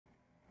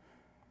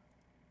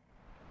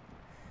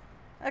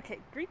Okay,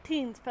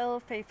 greetings, fellow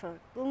faithful.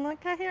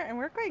 Bluelunacat here, and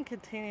we're going to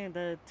continue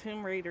the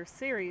Tomb Raider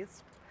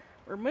series.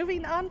 We're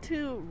moving on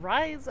to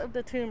Rise of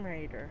the Tomb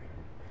Raider.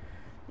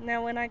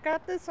 Now, when I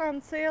got this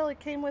on sale, it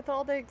came with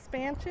all the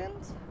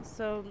expansions,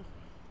 so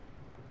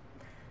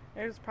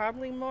there's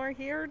probably more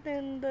here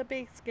than the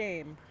base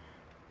game.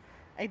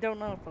 I don't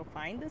know if I'll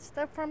find this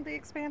stuff from the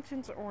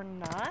expansions or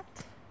not,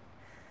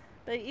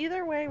 but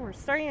either way, we're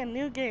starting a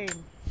new game.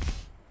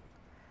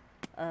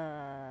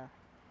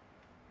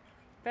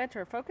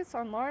 Adventure. Focus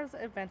on Laura's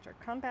adventure.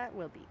 Combat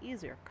will be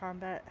easier.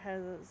 Combat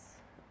has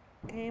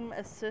aim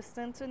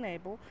assistance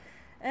enabled.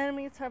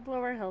 Enemies have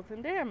lower health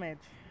and damage.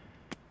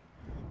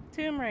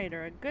 Tomb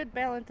Raider. A good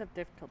balance of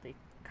difficulty.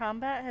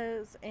 Combat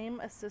has aim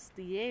assist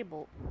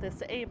disabled.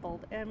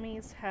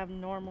 Enemies have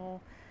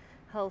normal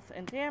health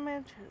and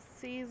damage.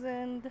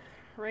 Seasoned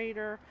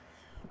Raider.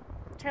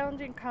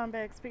 Challenging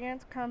combat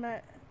experience.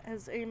 Combat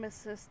has aim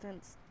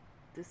assistance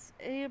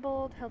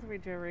disabled. Health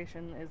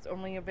regeneration is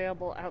only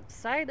available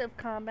outside of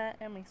combat.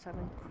 Enemies have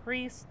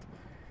increased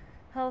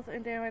health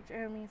and damage.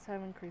 Enemies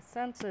have increased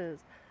senses.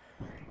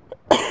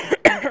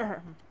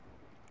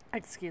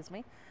 Excuse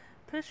me.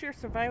 Push your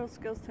survival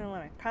skills to the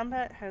limit.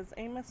 Combat has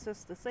aim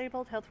assist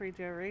disabled. Health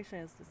regeneration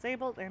is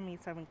disabled.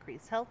 Enemies have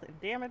increased health and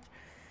damage.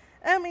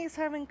 Enemies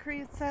have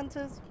increased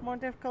senses. More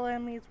difficult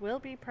enemies will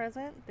be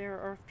present. There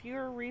are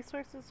fewer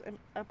resources and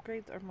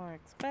upgrades are more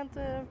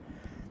expensive.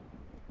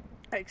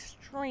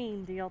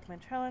 Extreme, the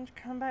ultimate challenge.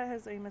 Combat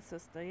has aim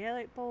assist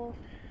disabled.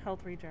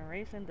 Health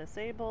regeneration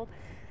disabled.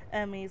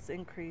 Enemies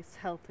increase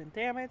health and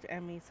damage.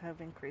 Enemies have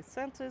increased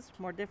senses.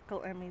 More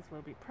difficult enemies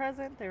will be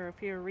present. There are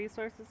fewer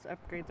resources.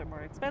 Upgrades are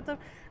more expensive.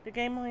 The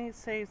game only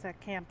saves at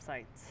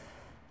campsites.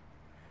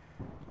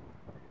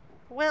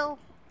 Well,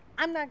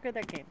 I'm not good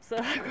at games, so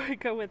I'm going to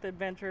go with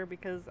adventure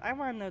because I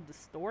want to know the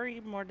story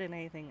more than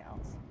anything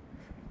else.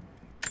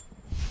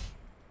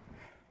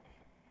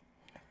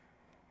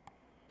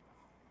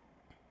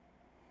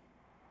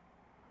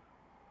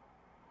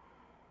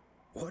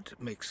 What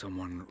makes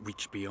someone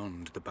reach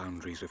beyond the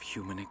boundaries of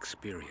human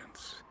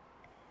experience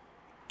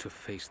to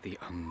face the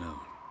unknown?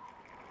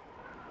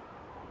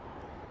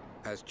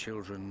 As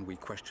children, we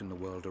question the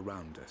world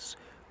around us.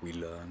 We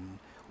learn,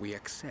 we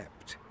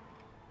accept,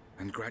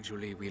 and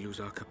gradually we lose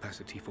our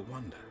capacity for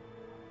wonder.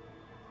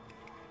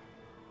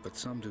 But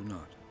some do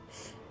not.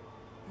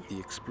 The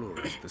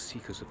explorers, the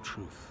seekers of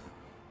truth.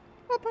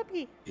 Oh,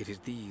 puppy! It is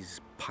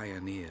these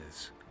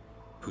pioneers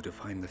who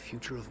define the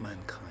future of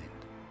mankind.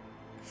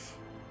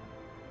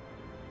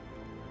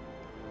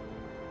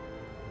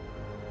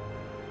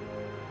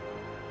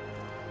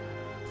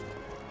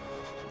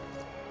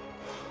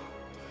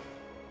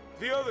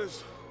 The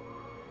others,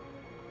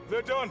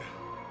 they're done.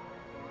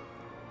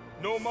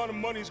 No amount of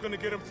money's gonna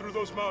get them through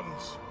those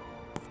mountains.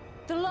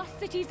 The lost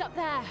city's up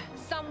there,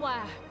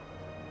 somewhere.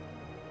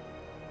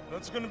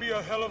 That's gonna be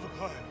a hell of a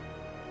climb.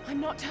 I'm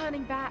not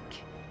turning back.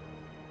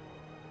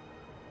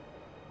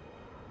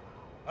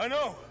 I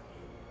know.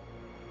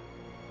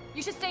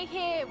 You should stay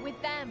here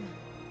with them.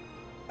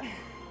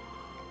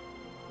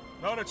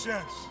 Not a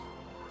chance.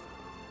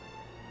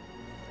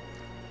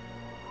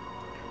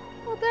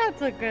 Well,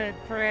 that's a good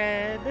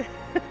friend.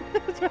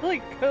 It's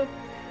really good.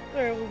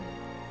 Throw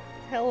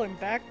hell and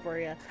back for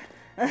you.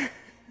 I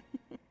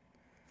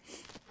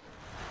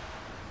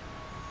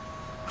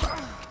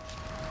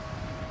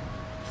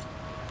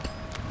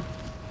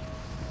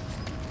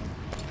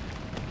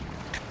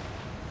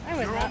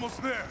would You're not.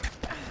 almost there.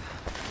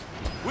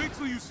 Wait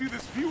till you see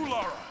this view,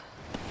 Lara.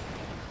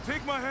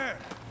 Take my hand.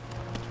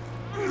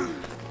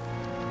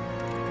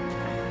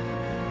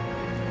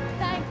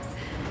 Thanks.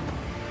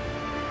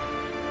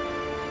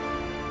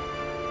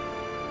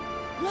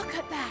 Look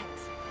at that.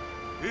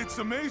 It's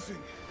amazing.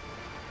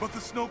 But the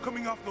snow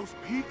coming off those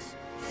peaks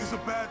is a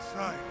bad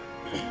sign.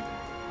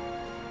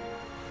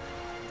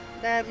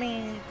 That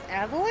means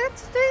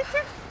avalanche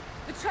danger?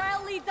 The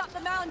trail leads up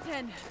the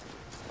mountain.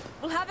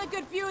 We'll have a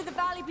good view of the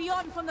valley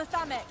beyond from the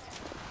summit.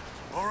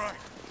 All right.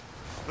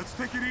 Let's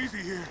take it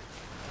easy here.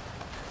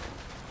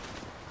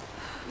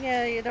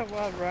 Yeah, you don't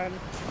want to run.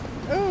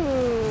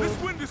 Ooh.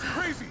 This wind is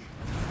crazy.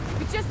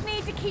 We just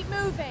need to keep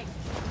moving.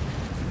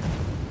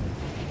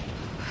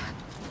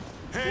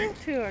 Hey, You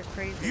two are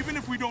crazy. even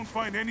if we don't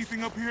find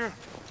anything up here,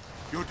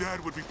 your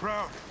dad would be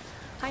proud.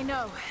 I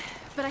know,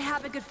 but I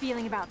have a good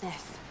feeling about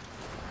this.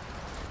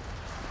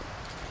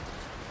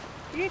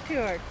 You two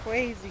are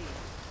crazy.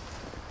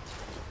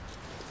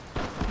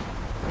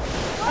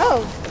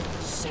 Oh!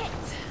 Shit!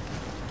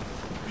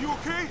 You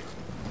okay?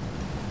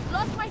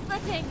 Lost my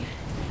footing.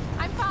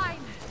 I'm fine.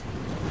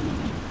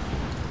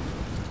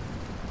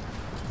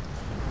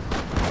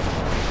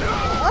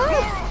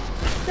 Oh!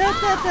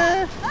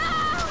 Da.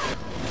 Ah!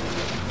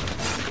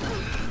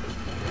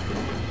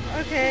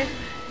 Okay.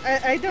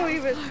 I don't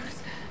even...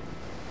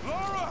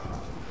 Lara!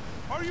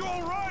 Are you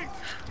all right?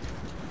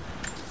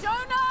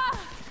 Jonah!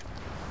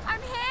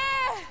 I'm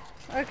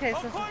here! Okay,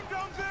 I'll so... climb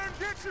down there and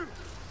get you!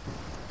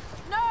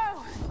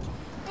 No!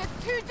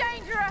 It's too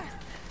dangerous!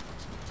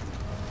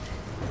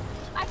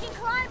 I can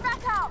climb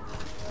back up!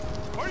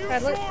 Are you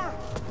Look. sure?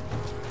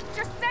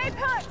 Just Stay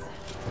put!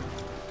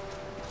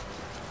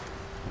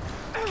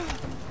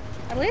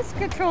 At least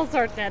controls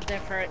aren't that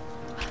different.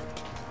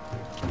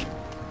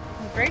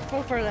 I'm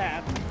grateful for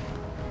that.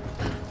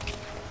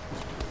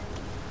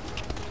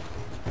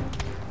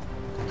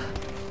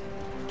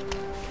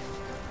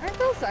 Aren't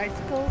those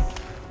icicles?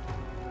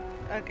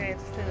 Okay,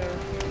 it's to the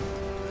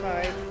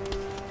side.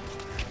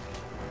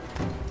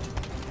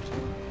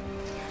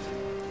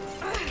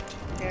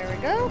 There we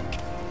go.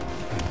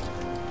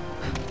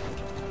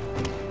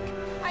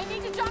 I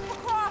need to jump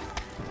across!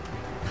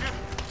 Yeah,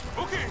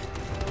 okay.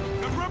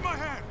 Now grab my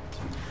hand.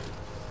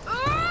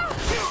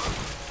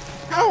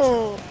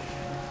 Oh!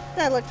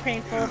 That looked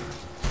painful.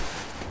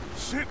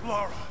 Shit,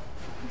 Lara.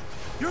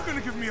 You're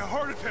gonna give me a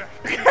heart attack.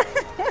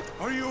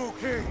 Are you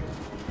okay?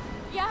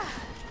 Yeah.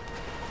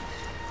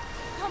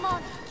 Come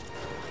on.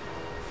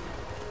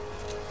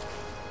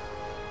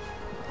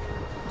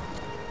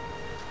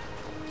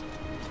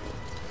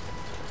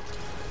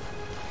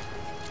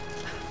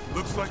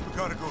 Looks like we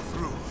gotta go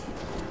through.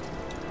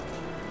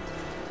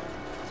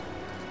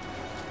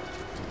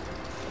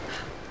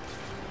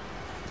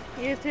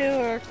 You two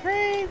are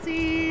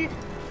crazy.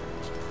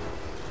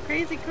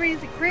 Crazy,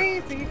 crazy,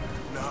 crazy.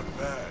 Not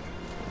bad.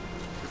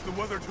 If the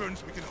weather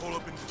turns, we can hole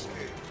up in this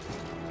cave.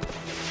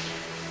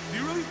 Do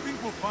you really think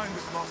we'll find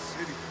this lost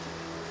city?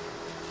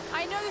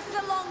 I know this is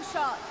a long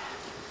shot,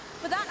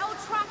 but that old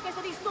tracker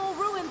said he saw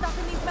ruins up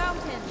in these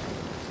mountains.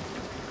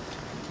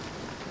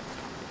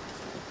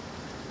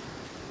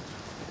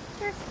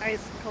 There's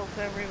icicles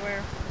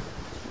everywhere.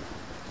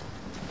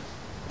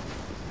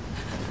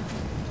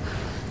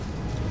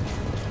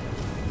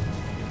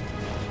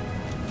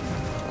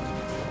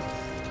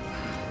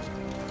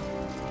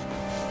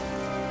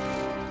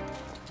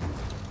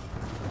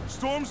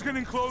 Storm's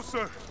getting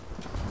closer.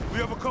 We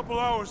have a couple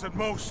hours at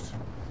most.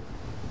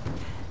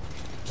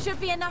 Should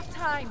be enough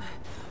time.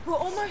 We're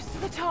almost to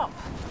the top.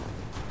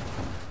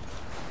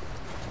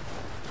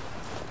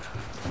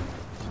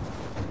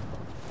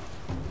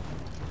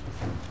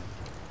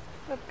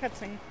 Oh,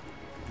 cutscene.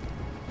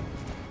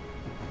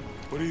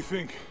 What do you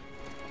think?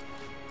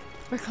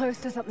 We're close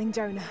to something,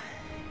 Jonah.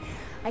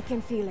 I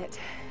can feel it.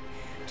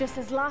 Just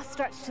this last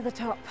stretch to the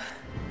top.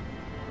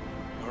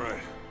 All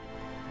right.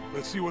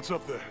 Let's see what's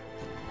up there.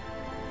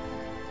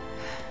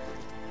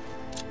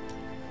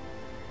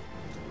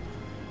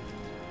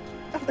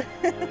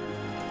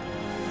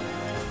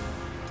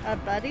 A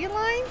buddy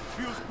line?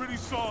 Feels pretty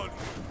solid,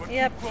 but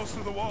Yep. too close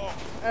to the wall.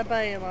 A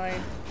buddy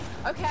line.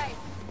 Okay.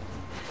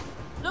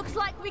 Looks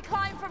like we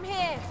climb from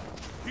here.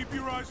 Keep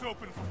your eyes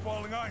open for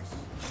falling ice.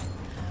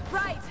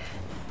 Right.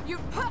 You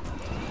put.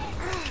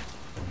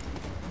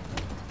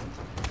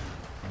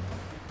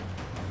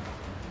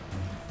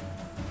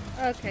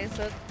 Okay,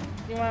 so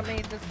you want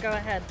me to just go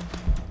ahead?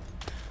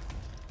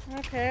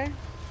 Okay.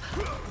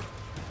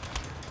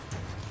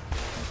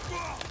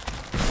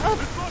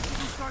 There's lots of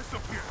loose ice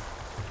up here.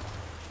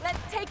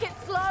 Let's take it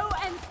slow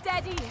and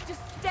steady.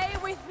 Just stay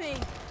with me.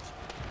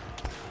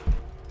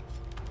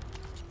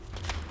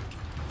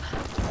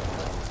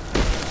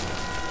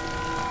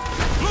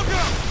 Look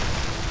out!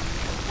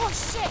 Oh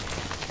shit!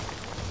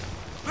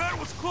 That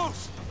was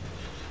close.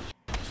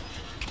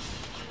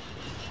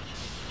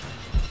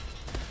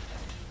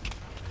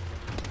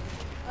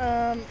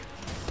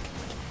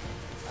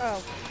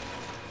 Oh.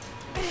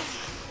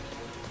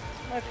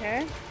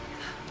 Okay.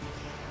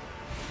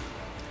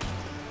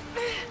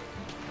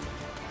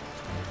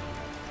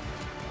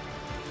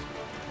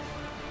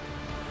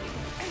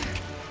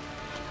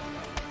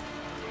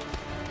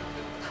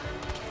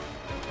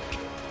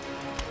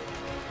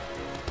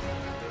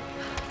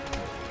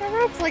 The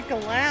rope's like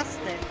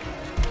elastic.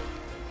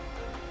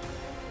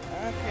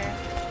 Okay.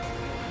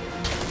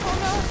 Oh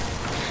no!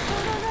 No,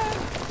 no, no!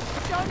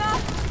 Jonah!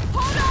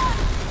 Hold on!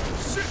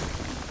 Shit!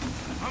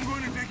 I'm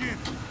going to dig in.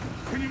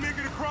 Can you make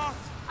it across?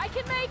 I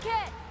can make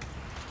it!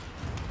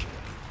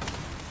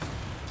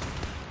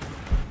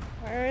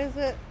 Where is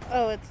it?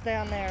 Oh, it's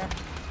down there.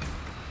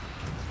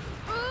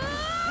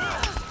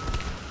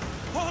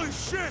 Holy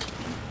shit!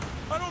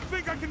 I don't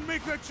think I can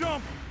make that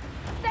jump.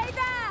 Stay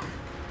there!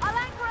 I'll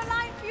anchor a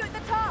line for you at the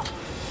top.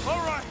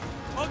 All right,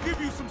 I'll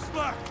give you some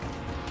slack.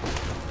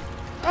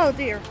 Oh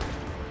dear.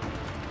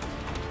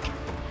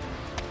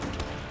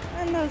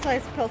 And those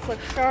icicles look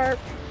sharp.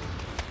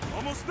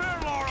 Almost there,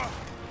 Lara.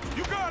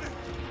 You got it.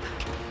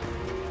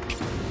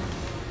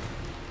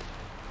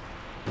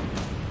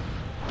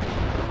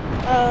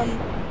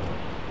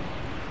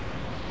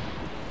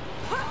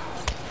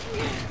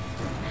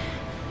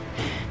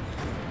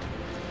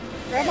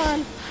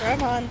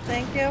 Grab on,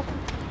 thank you.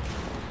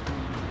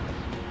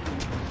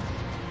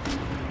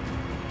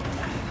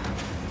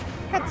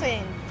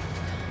 Cutscene.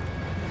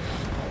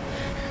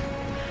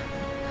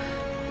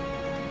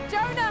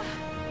 Jonah!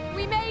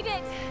 We made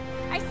it!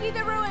 I see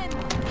the ruins!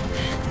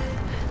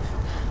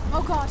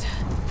 Oh god.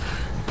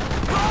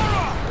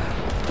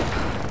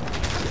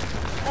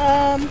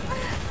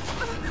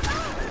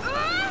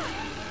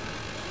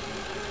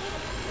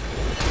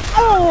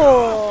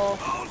 Oh!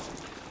 Oh,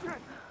 shit.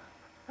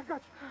 I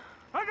got you.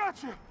 I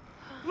got you.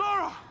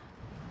 Lara!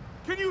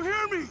 Can you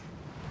hear me?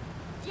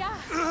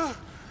 Yeah.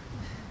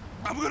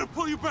 I'm gonna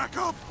pull you back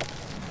up.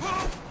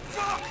 Oh,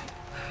 fuck!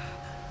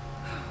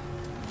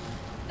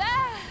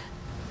 There!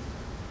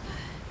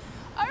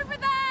 Over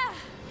there!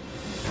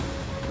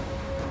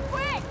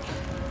 Quick!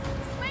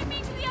 Swing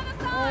me to the other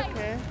side!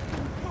 Okay.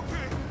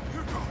 Okay,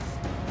 here goes.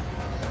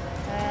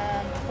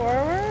 And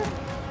forward.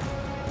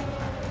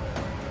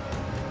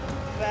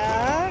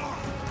 Back.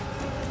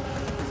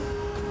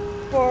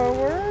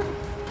 Forward.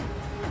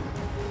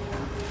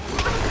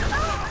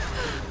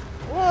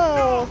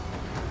 Whoa.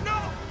 No!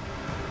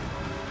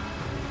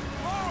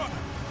 Laura!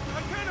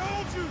 I can't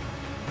hold you!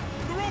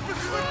 The rope is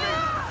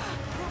slipping!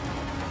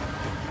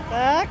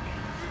 Back.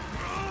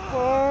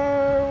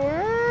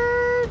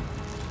 Forward.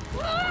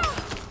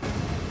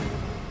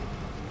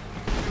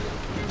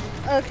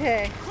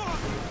 Okay.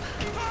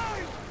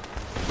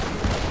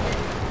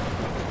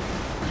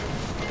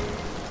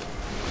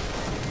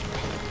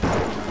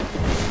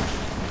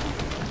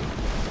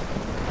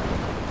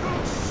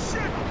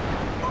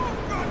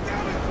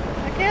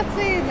 I can't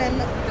see then,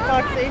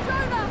 Foxy.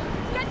 Jonah!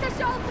 Get the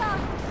shelter!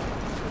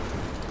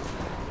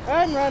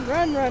 Run, run,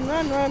 run, run,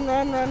 run, run,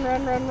 run, run,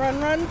 run, run, run,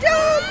 run,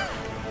 jump!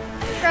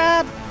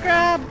 Grab,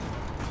 grab.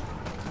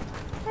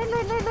 Run,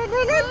 run, run, run,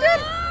 run, run,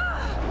 jump!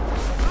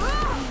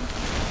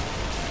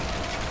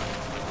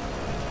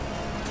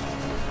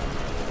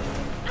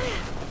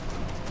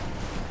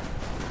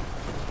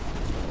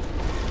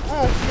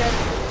 Oh shit.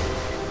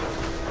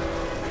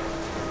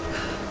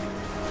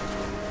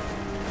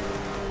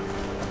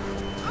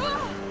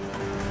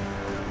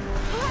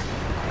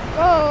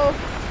 Oh.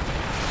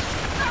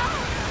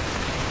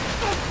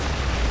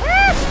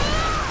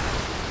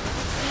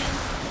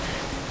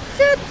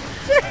 Shit,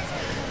 shit.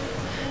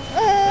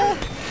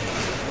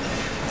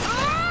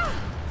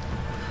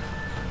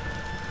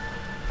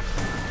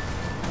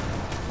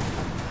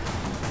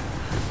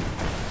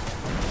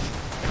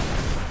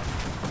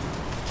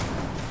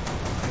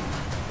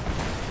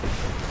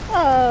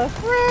 Oh,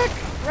 frick!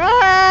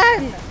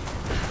 Run!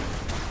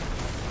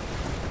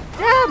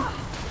 Jump!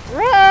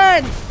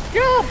 Run!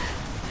 Jump!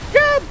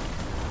 Jump!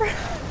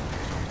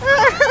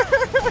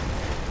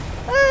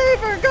 I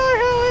forgot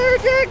how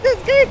energetic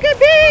this game could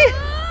be!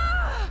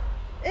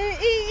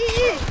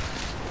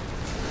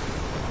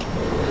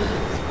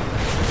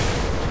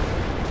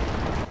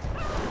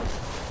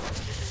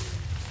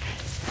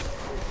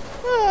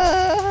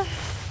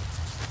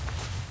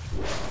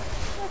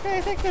 Okay,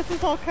 I think this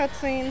is all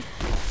cutscene.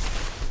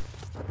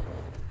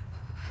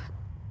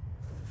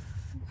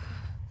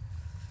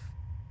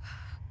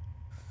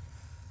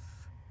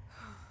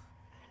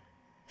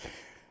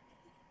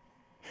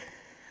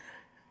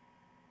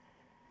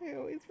 I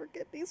always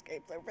forget these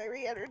games are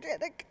very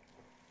energetic.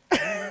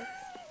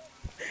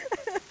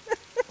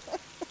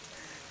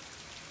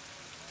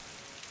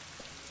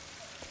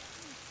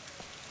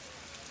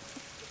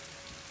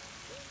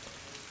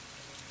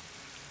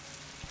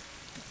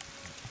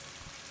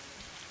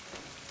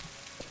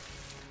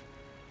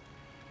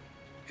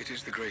 It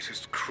is the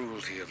greatest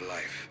cruelty of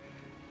life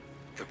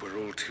that we're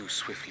all too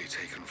swiftly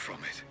taken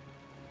from it.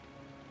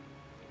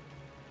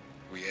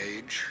 We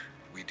age,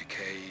 we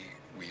decay,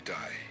 we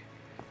die.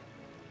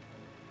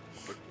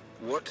 But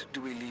what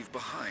do we leave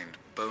behind?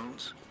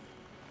 Bones?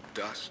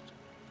 Dust?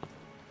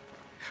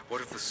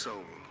 What of the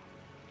soul?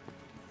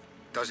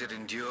 Does it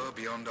endure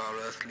beyond our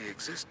earthly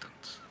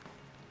existence?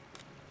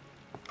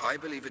 I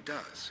believe it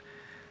does.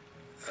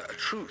 A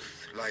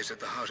truth lies at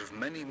the heart of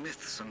many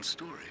myths and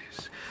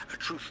stories. A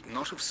truth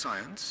not of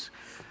science,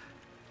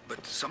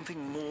 but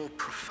something more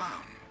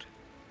profound.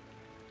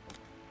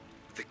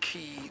 The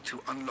key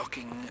to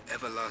unlocking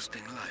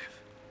everlasting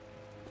life.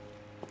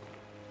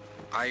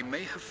 I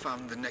may have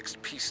found the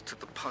next piece to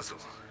the puzzle,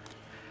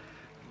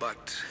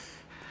 but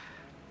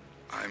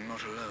I'm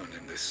not alone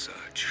in this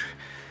search.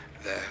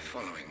 They're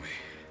following me,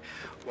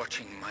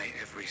 watching my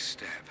every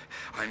step.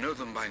 I know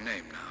them by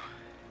name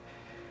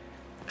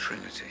now.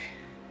 Trinity.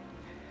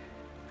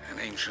 An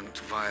ancient,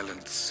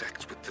 violent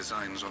sect with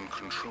designs on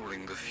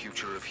controlling the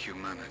future of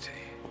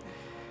humanity.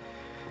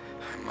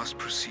 I must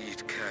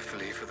proceed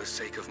carefully for the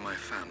sake of my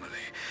family.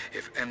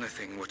 If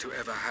anything were to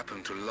ever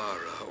happen to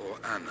Lara or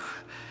Anna,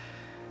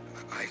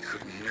 I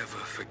could never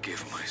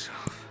forgive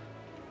myself.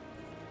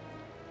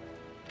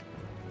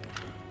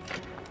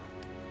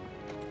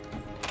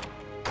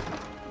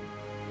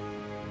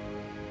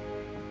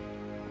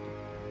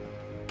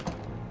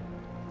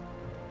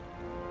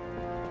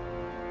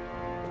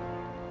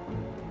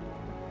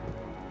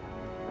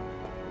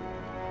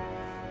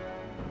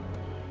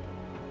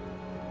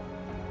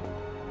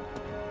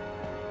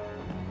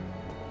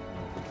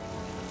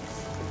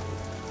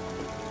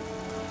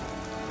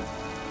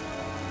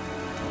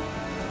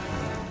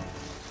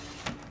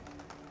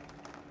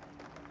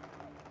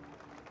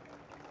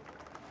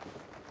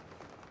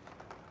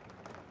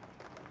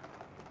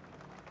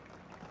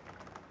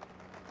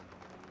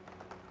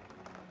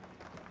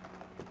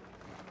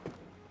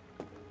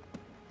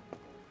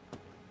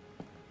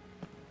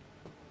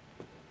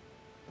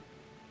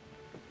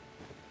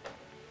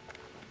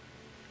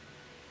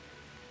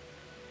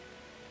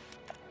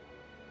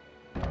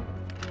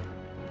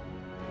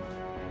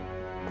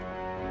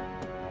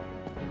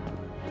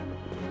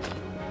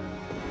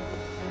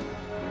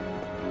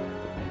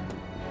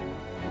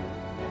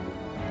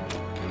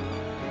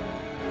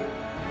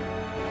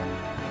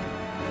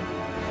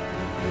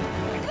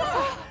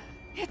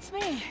 it's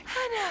me.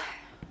 Hannah!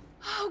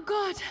 Oh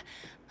God,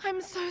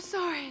 I'm so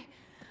sorry.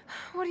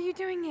 What are you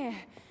doing here?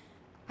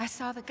 I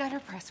saw the gutter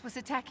press was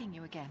attacking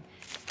you again.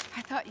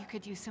 I thought you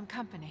could use some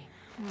company.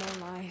 No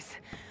lies.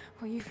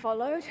 Were you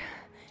followed?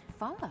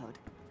 Followed?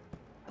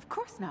 Of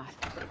course not.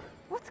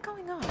 What's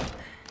going on?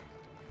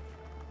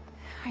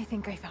 I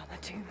think I found the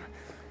tomb.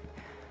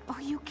 Oh,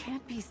 you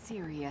can't be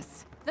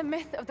serious. The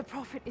myth of the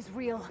Prophet is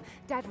real.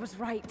 Dad was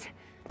right.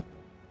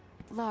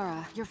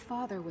 Lara, your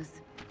father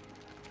was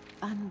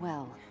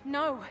unwell.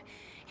 No,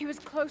 he was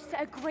close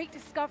to a great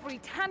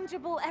discovery,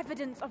 tangible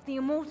evidence of the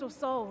immortal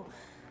soul.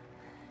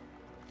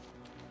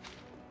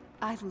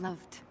 I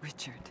loved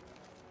Richard.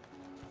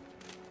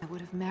 I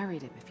would have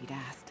married him if he'd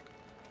asked.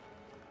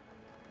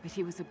 But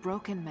he was a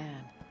broken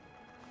man.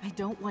 I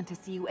don't want to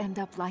see you end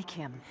up like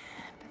him.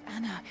 But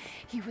Anna,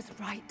 he was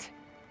right.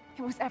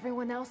 It was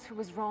everyone else who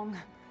was wrong.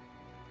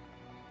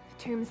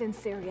 The tomb's in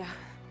Syria.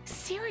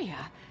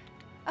 Syria?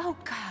 Oh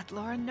God,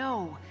 Laura,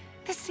 no.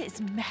 This is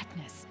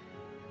madness.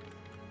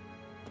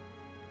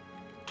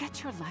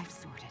 Get your life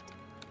sorted.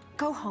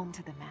 Go home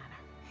to the manor.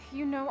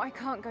 You know I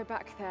can't go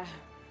back there.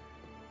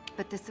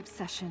 But this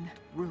obsession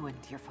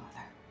ruined your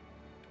father.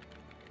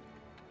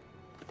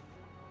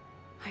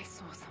 I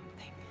saw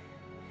something.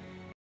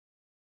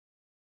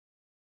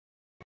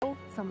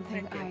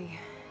 Something I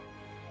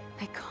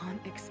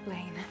can't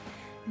explain.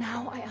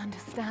 Now I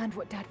understand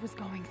what Dad was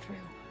going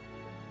through.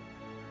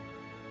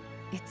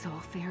 It's all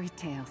fairy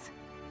tales.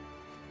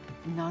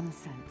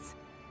 Nonsense.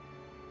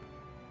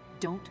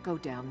 Don't go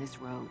down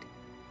this road.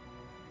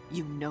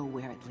 You know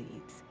where it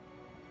leads.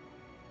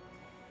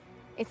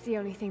 It's the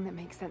only thing that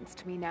makes sense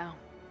to me now.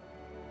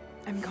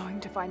 I'm going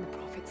to find the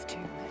Prophet's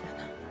tomb,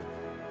 Anna.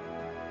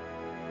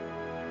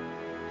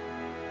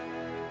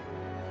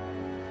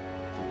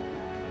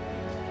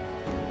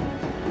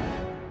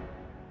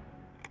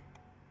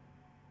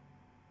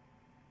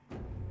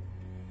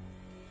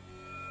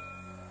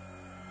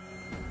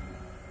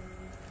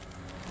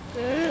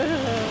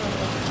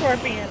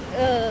 Scorpion.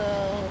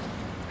 Ugh.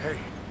 Hey,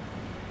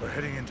 we're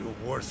heading into a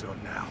war zone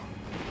now.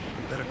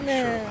 We better be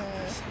sure about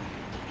this.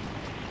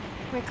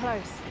 We're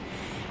close.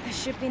 There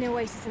should be an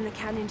oasis in the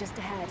canyon just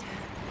ahead.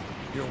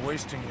 You're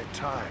wasting your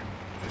time.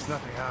 There's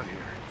nothing out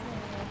here.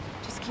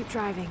 Just keep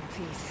driving,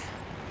 please.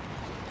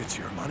 It's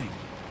your money.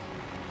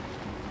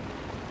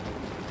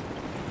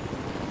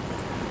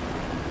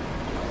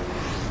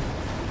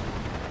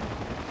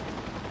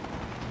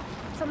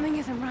 Something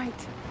isn't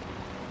right.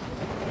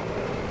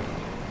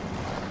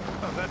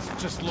 Oh, that's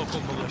just local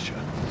militia.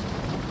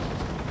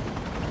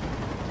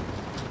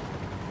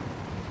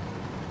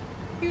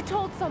 You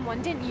told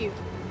someone, didn't you?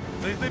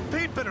 They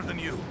paid better than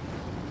you.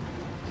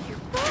 You...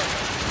 Damn,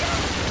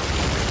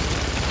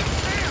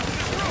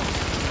 this road!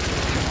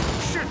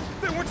 Shit!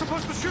 They weren't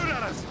supposed to shoot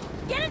at us!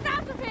 Get us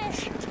out of here!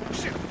 Shit!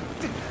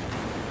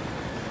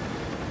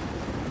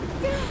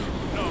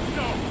 No,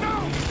 no, no!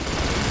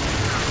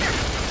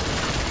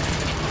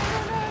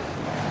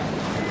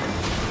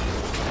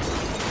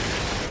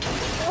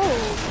 Oh,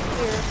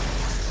 dear.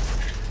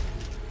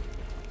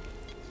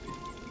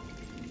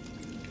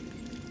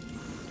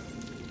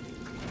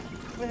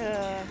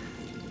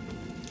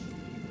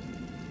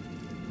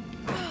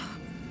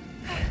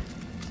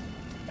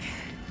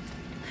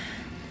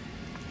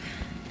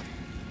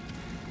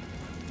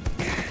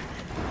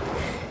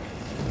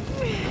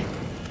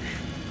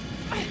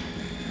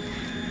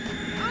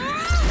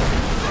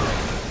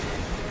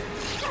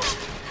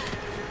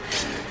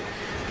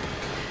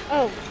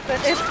 Oh, but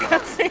it's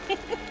cutscene.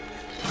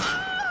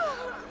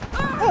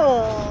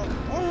 Oh.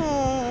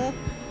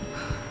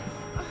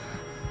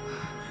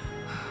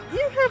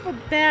 You have a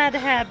bad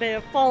habit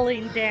of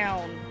falling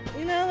down.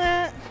 You know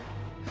that?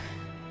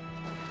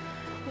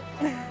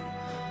 You're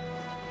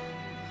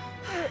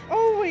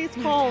always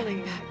No falling.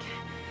 turning back.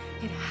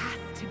 It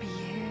has to be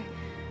here.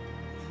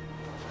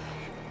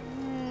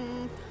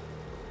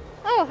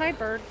 Oh, hi,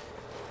 bird.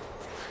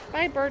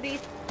 Bye, birdie.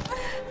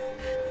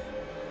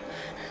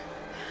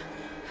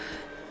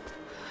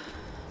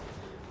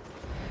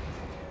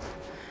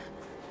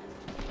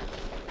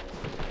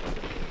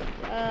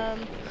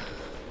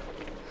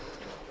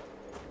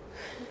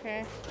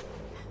 Okay.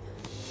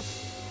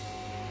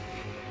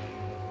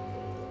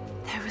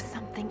 There was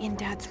something in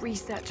Dad's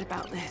research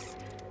about this.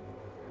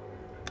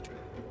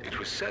 It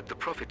was said the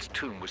Prophet's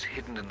tomb was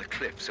hidden in the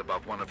cliffs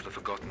above one of the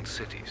forgotten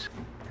cities.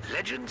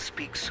 Legend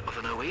speaks of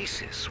an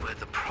oasis where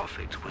the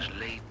Prophet was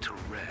laid to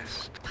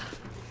rest.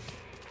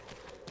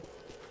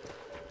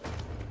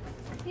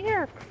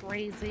 You're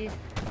crazy.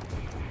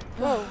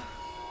 Whoa.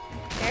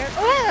 There.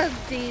 Oh,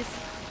 jeez.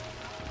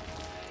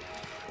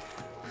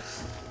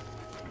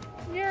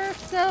 You're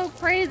so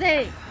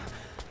crazy.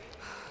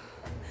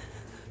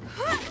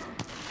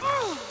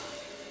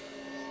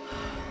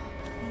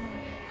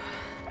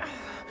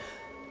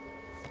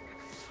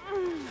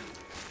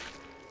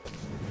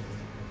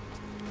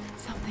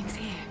 Something's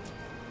here.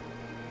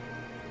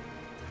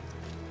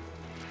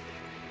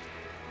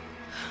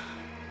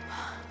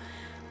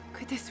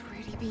 Could this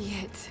really be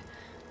it?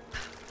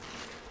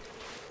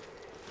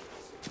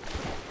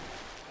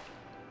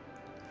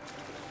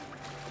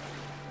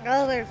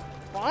 Oh, there's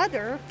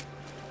water.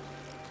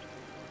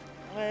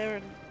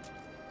 I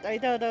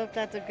don't know if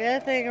that's a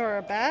good thing or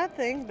a bad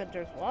thing, but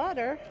there's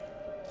water.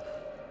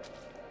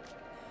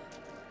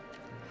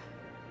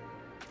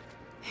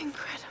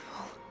 Incredible.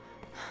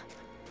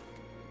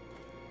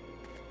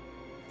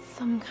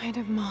 Some kind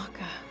of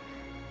marker.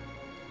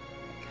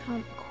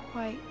 Can't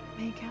quite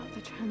make out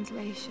the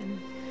translation,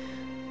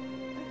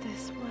 but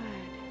this word.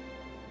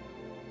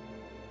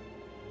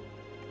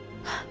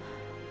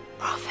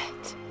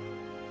 Prophet.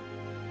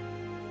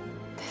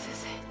 This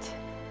is it.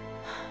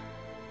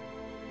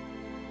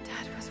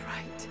 Dad was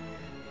right.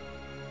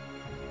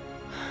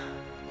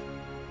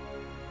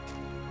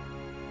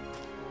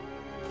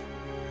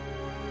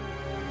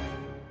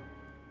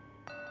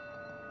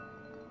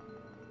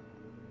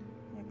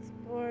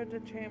 Explore the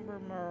chamber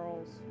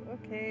murals.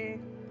 Okay.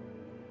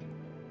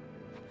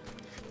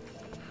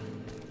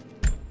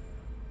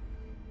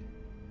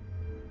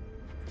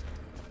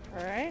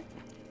 Alright.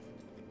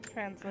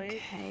 Translate.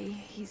 Okay,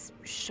 he's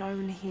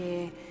shown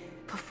here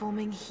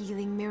performing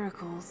healing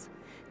miracles.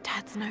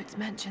 Dad's notes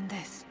mention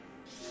this.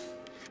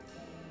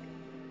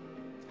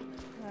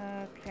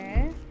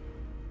 Okay.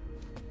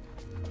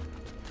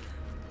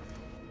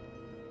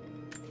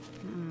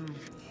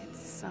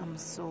 It's some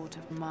sort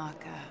of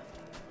marker.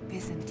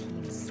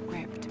 Byzantine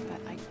script,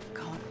 but I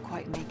can't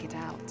quite make it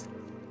out.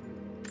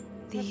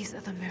 These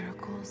are the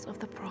miracles of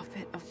the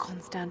Prophet of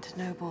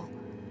Constantinople,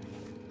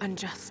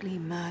 unjustly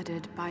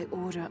murdered by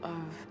order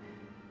of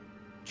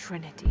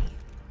Trinity.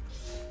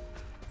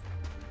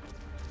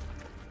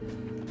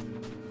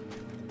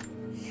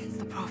 It's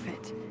the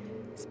Prophet,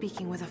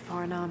 speaking with a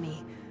foreign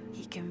army.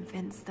 He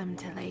convinced them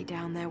to lay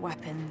down their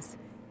weapons.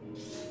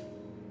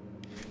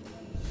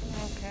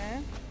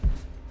 Okay.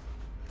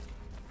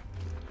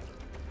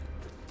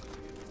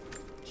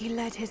 He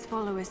led his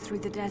followers through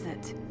the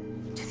desert,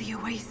 to the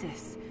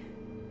oasis.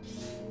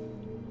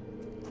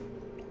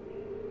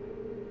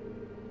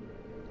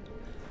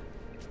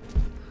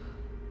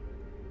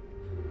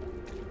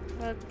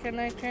 Can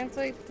I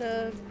translate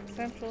the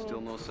central?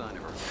 Still no sign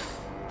of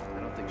her. I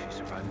don't think she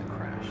survived the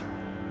crash.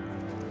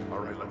 All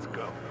right, let's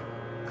go.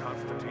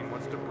 Constantine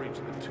wants to breach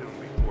the tomb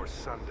before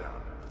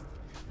sundown.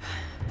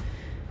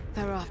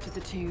 They're after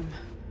the tomb.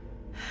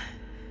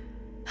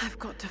 I've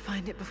got to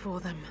find it before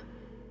them.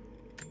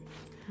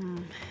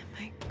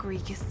 My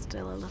Greek is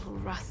still a little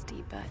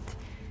rusty, but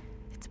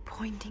it's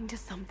pointing to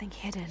something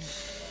hidden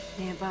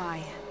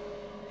nearby.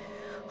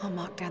 I'll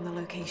mark down the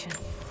location.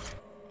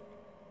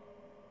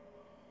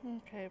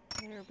 Okay,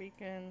 player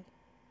beacon.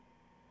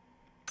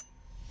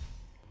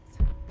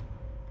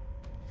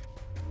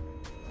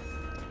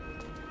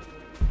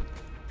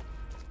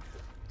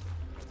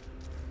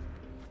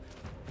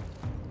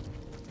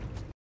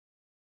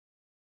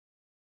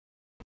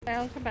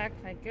 Down, come back,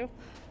 thank you.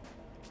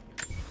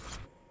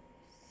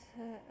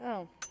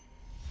 Oh.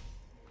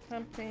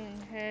 Something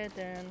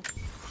hidden.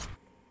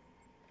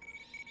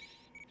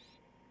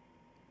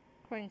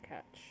 Coin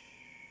catch.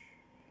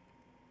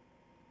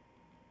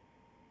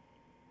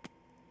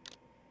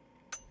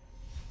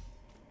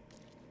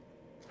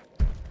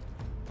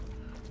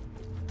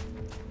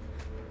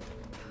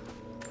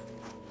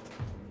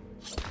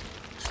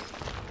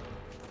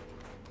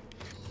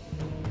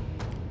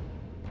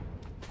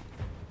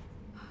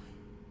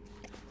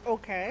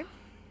 Okay.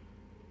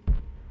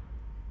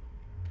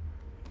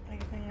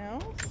 Anything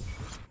else?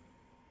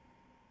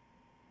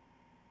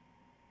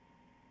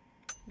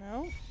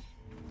 No.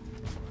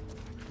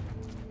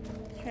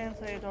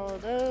 Translate all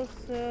of those,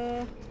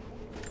 The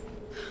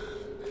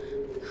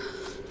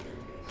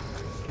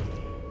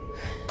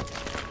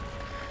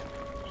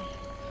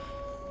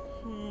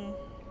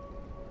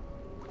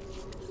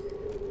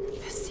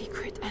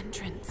secret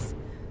entrance.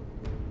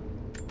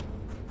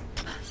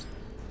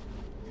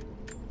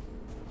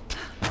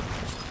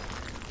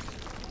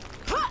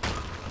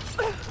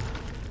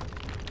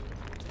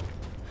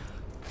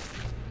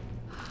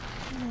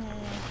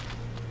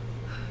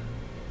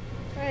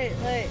 Right,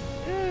 like,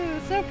 ooh,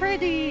 so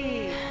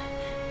pretty!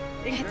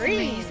 In It's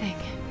green. amazing.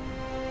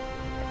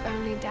 If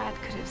only Dad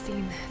could have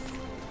seen this.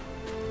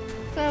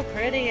 So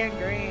pretty and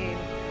green.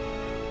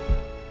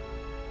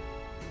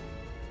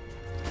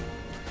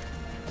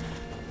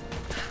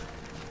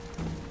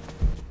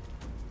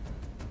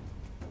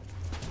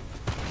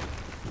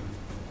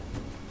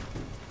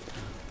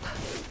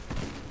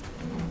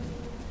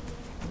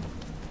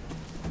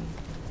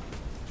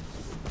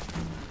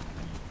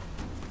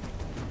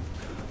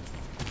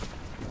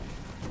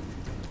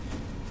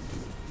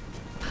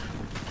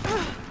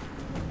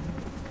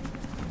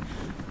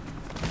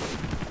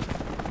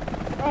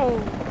 Oh,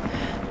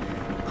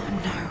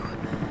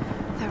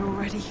 No, they're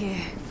already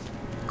here.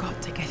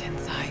 Got to get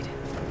inside.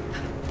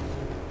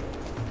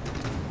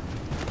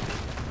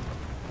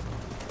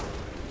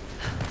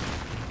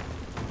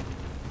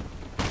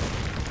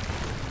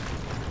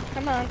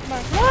 come on, come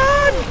on, come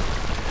on!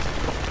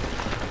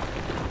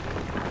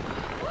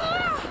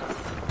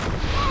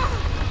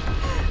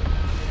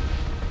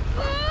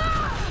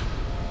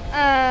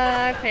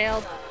 I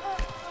failed.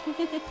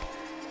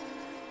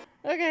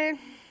 Okay,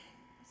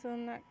 so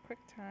not quick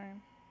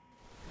time.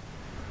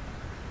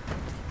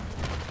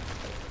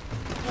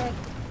 Not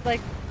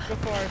like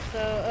before,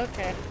 so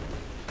okay.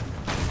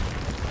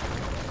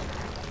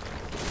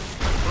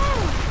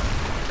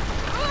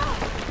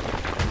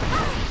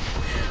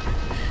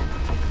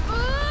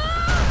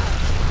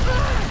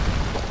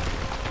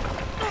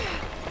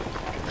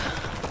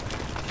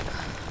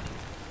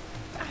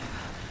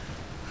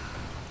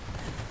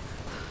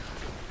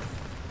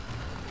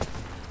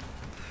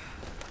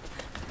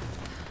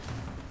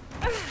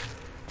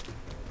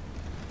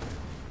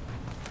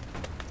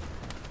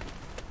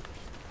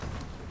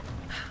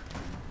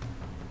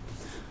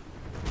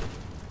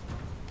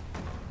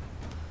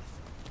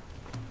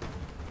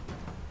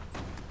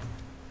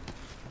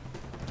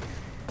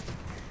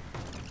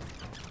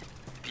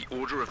 The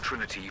Order of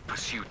Trinity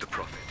pursued the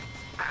Prophet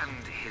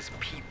and his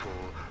people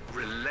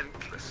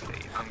relentlessly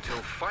until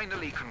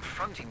finally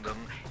confronting them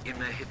in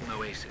their hidden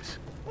oasis.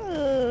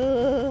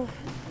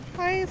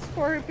 Hi,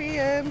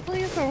 Scorpion.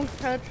 Please don't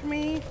touch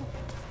me.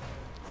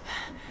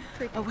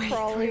 Creepy A way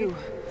crawly. through.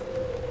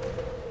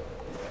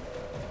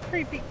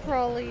 Creepy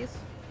crawlies.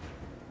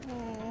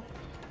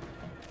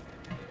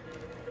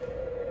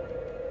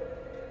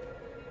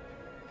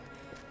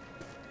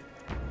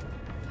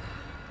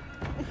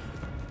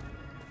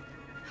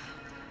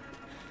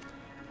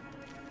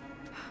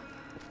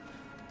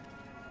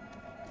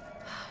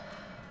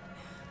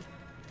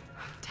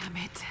 Damn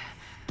it.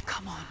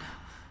 Come on.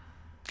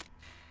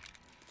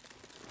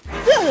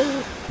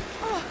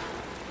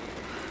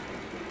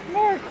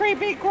 More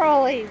creepy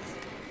crawlies.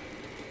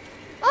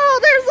 Oh,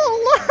 there's a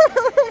lot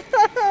of them.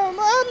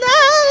 Oh, no,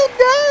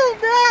 no,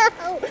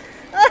 no.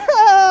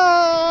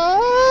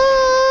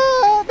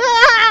 Oh,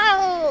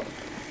 no.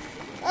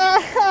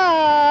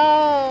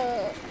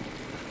 Oh,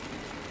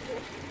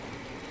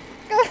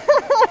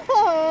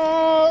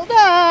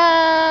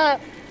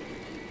 no.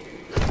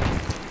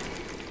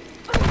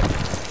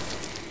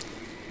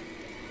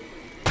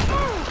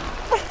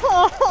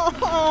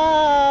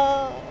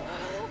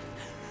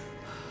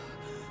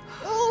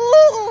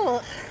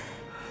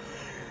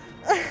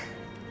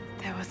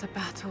 There was a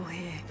battle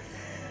here.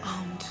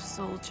 Armed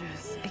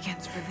soldiers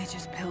against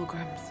religious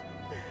pilgrims.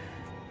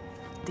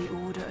 The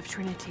Order of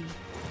Trinity.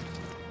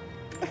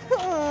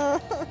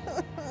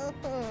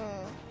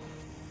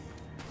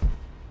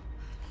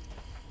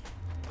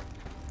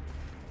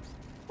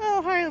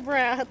 Oh, hi,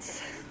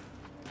 rats.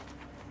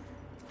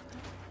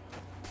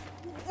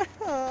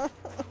 The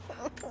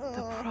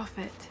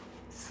Prophet,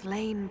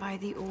 slain by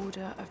the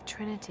Order of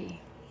Trinity.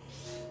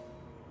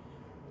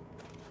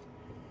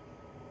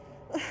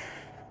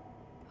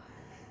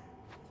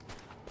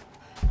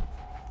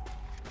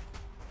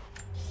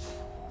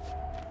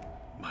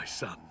 My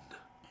son,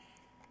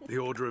 the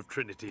Order of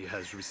Trinity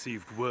has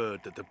received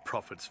word that the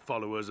Prophet's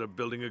followers are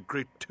building a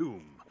great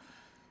tomb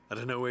at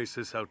an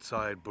oasis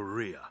outside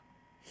Berea.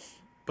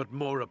 But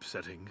more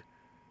upsetting,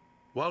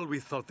 while we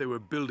thought they were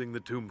building the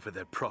tomb for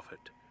their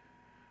Prophet,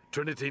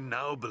 Trinity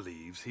now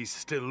believes he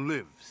still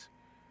lives.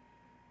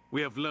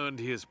 We have learned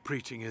he is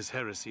preaching his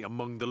heresy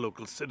among the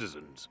local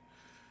citizens,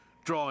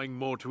 drawing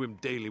more to him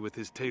daily with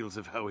his tales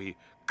of how he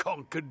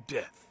conquered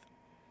death.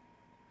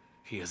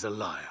 He is a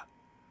liar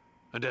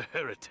and a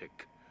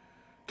heretic,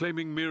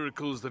 claiming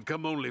miracles that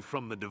come only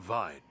from the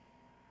divine.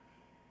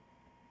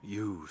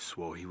 You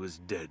swore he was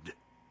dead.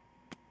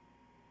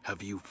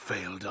 Have you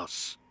failed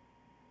us?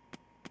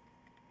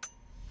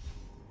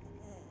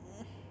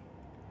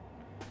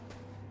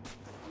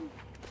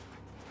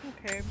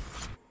 Okay.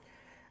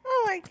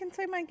 Oh, I can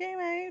save my game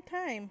at any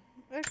time.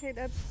 Okay,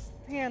 that's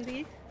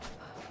handy.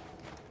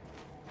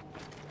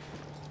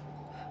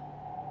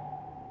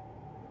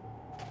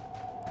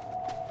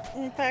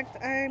 In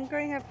fact, I'm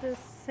going to have to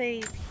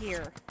save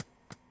here.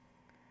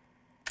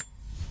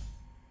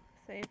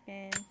 Save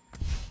game.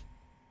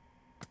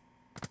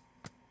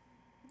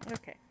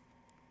 Okay.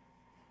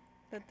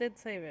 That did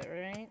save it,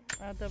 right?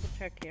 I'll double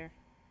check here.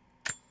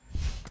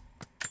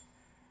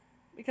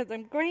 Because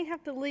I'm going to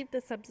have to leave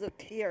this episode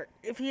here.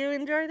 If you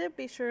enjoyed it,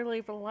 be sure to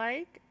leave a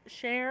like,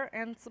 share,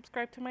 and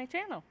subscribe to my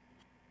channel.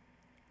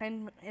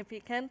 And if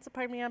you can,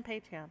 support me on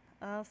Patreon.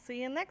 I'll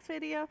see you in the next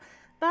video.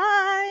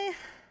 Bye!